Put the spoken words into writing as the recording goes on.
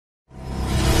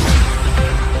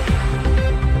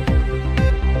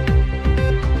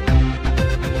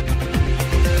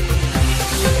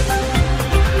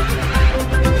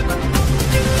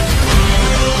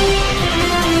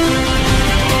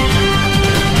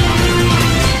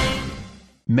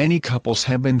Many couples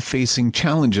have been facing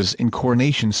challenges in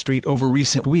Coronation Street over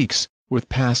recent weeks, with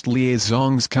past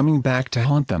liaisons coming back to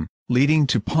haunt them, leading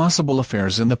to possible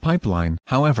affairs in the pipeline.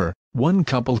 However, one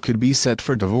couple could be set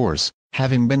for divorce,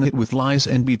 having been hit with lies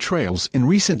and betrayals in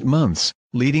recent months,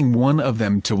 leading one of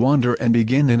them to wander and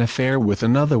begin an affair with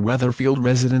another Weatherfield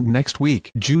resident next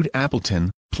week. Jude Appleton,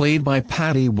 played by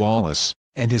Paddy Wallace,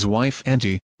 and his wife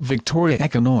Angie, Victoria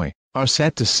Econoy, are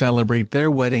set to celebrate their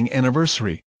wedding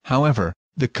anniversary. However,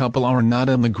 the couple are not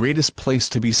in the greatest place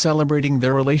to be celebrating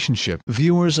their relationship.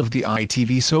 Viewers of the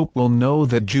ITV soap will know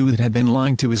that Jude had been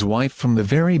lying to his wife from the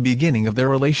very beginning of their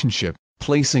relationship,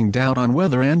 placing doubt on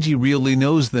whether Angie really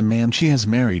knows the man she has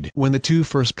married. When the two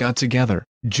first got together,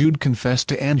 Jude confessed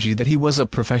to Angie that he was a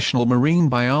professional marine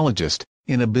biologist.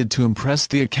 In a bid to impress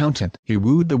the accountant, he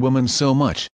wooed the woman so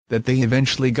much that they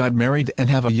eventually got married and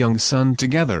have a young son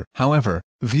together. However,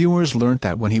 viewers learnt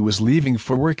that when he was leaving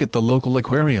for work at the local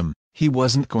aquarium, he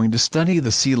wasn't going to study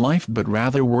the sea life but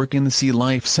rather work in the Sea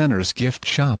Life Center's gift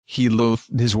shop. He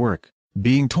loathed his work,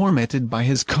 being tormented by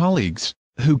his colleagues,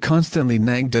 who constantly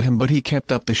nagged at him, but he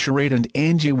kept up the charade and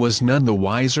Angie was none the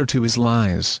wiser to his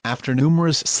lies. After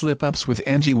numerous slip-ups with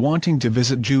Angie wanting to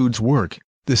visit Jude's work,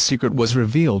 the secret was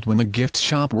revealed when the gift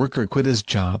shop worker quit his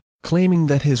job, claiming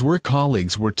that his work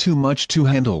colleagues were too much to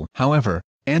handle. However,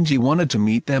 Angie wanted to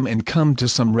meet them and come to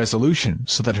some resolution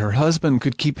so that her husband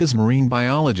could keep his marine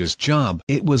biologist job.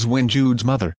 It was when Jude's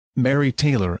mother, Mary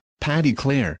Taylor, Patty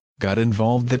Clare, got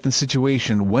involved that the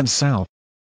situation went south.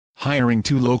 Hiring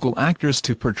two local actors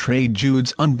to portray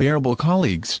Jude's unbearable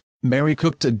colleagues, Mary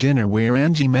cooked a dinner where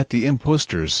Angie met the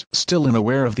imposters. Still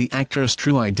unaware of the actors'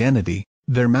 true identity,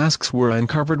 their masks were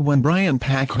uncovered when Brian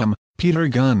Packham, Peter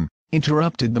Gunn,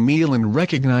 interrupted the meal and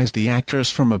recognized the actors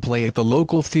from a play at the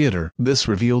local theater. This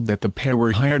revealed that the pair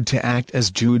were hired to act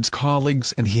as Jude's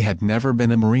colleagues and he had never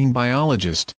been a marine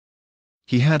biologist.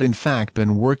 He had in fact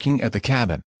been working at the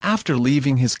cabin. After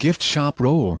leaving his gift shop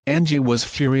role, Angie was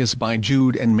furious by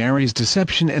Jude and Mary's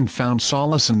deception and found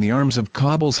solace in the arms of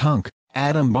Cobble's hunk,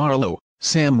 Adam Barlow,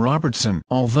 Sam Robertson.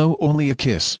 Although only a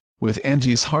kiss, with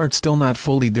Angie's heart still not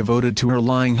fully devoted to her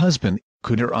lying husband,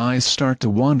 could her eyes start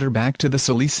to wander back to the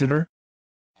solicitor?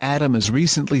 Adam is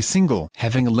recently single,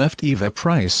 having left Eva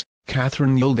Price,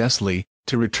 Catherine Yildesley,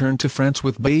 to return to France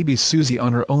with baby Susie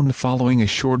on her own following a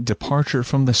short departure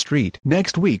from the street.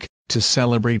 Next week, to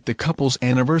celebrate the couple's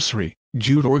anniversary,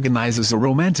 Jude organizes a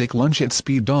romantic lunch at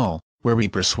Speed Doll, where he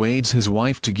persuades his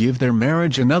wife to give their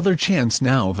marriage another chance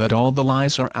now that all the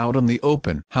lies are out in the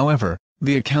open. However,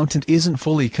 the accountant isn't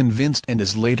fully convinced and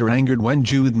is later angered when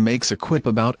Jude makes a quip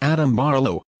about Adam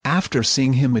Barlow, after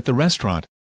seeing him at the restaurant.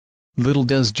 Little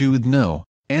does Jude know,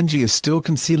 Angie is still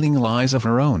concealing lies of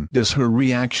her own. Does her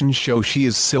reaction show she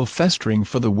is still festering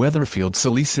for the Weatherfield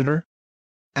solicitor?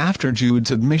 After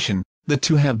Jude's admission, the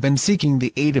two have been seeking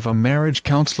the aid of a marriage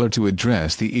counselor to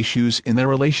address the issues in their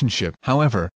relationship.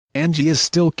 However, Angie is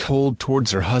still cold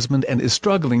towards her husband and is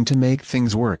struggling to make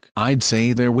things work. I'd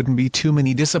say there wouldn't be too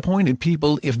many disappointed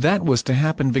people if that was to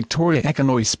happen. Victoria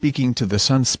Econoy speaking to The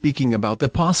Sun, speaking about the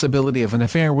possibility of an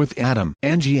affair with Adam.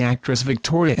 Angie actress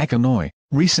Victoria Econoy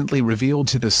recently revealed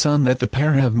to The Sun that the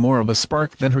pair have more of a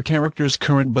spark than her character's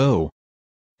current beau.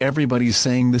 Everybody's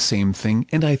saying the same thing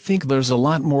and I think there's a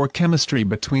lot more chemistry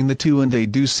between the two and they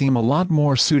do seem a lot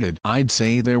more suited. I'd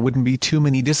say there wouldn't be too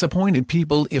many disappointed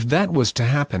people if that was to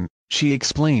happen, she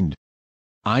explained.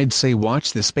 I'd say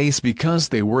watch this space because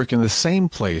they work in the same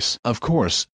place. Of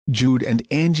course, Jude and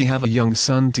Angie have a young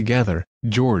son together,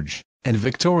 George, and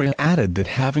Victoria added that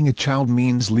having a child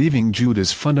means leaving Jude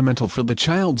is fundamental for the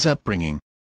child's upbringing.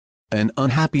 An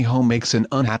unhappy home makes an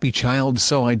unhappy child,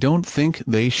 so I don't think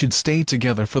they should stay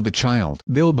together for the child.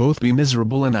 They'll both be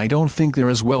miserable and I don't think they're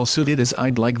as well suited as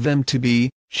I'd like them to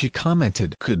be, she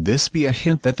commented. Could this be a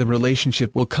hint that the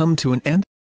relationship will come to an end?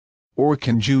 Or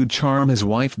can Jude charm his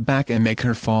wife back and make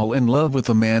her fall in love with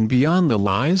a man beyond the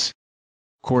lies?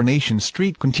 Coronation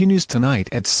Street continues tonight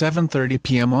at 7:30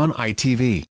 p.m. on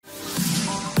ITV.